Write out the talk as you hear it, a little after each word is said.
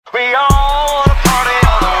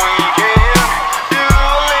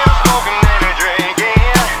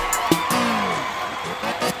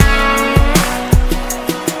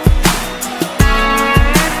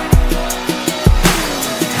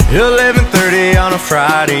on a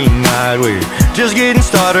Friday night. We're just getting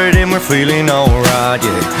started and we're feeling alright,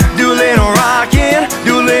 yeah. Do a little rockin',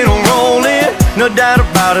 do a little rollin', no doubt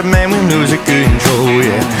about it, man, we lose control,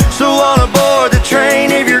 yeah. So all aboard the train,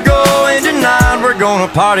 if you're going tonight, we're gonna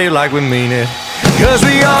party like we mean it. Cause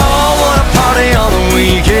we all wanna party on the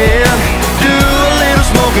weekend, do a little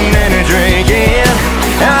smoking and a drinking,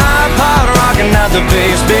 iPod rocking out the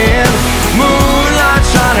bass bin, moonlight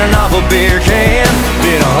shining off a beer can.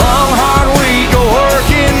 Been a long hard week of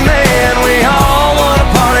working, man, we all wanna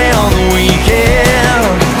party on the weekend.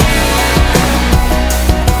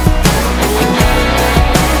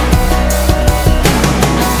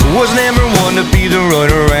 Was never one to be the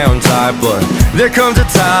runaround type, but there comes a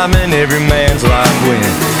time in every man's life when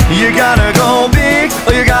you gotta go big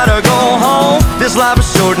or you gotta go home. This life is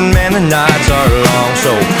short and man, the nights are long,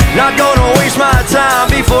 so not gonna waste my time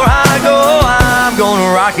before I go. I'm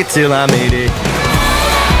gonna rock it till I'm 80.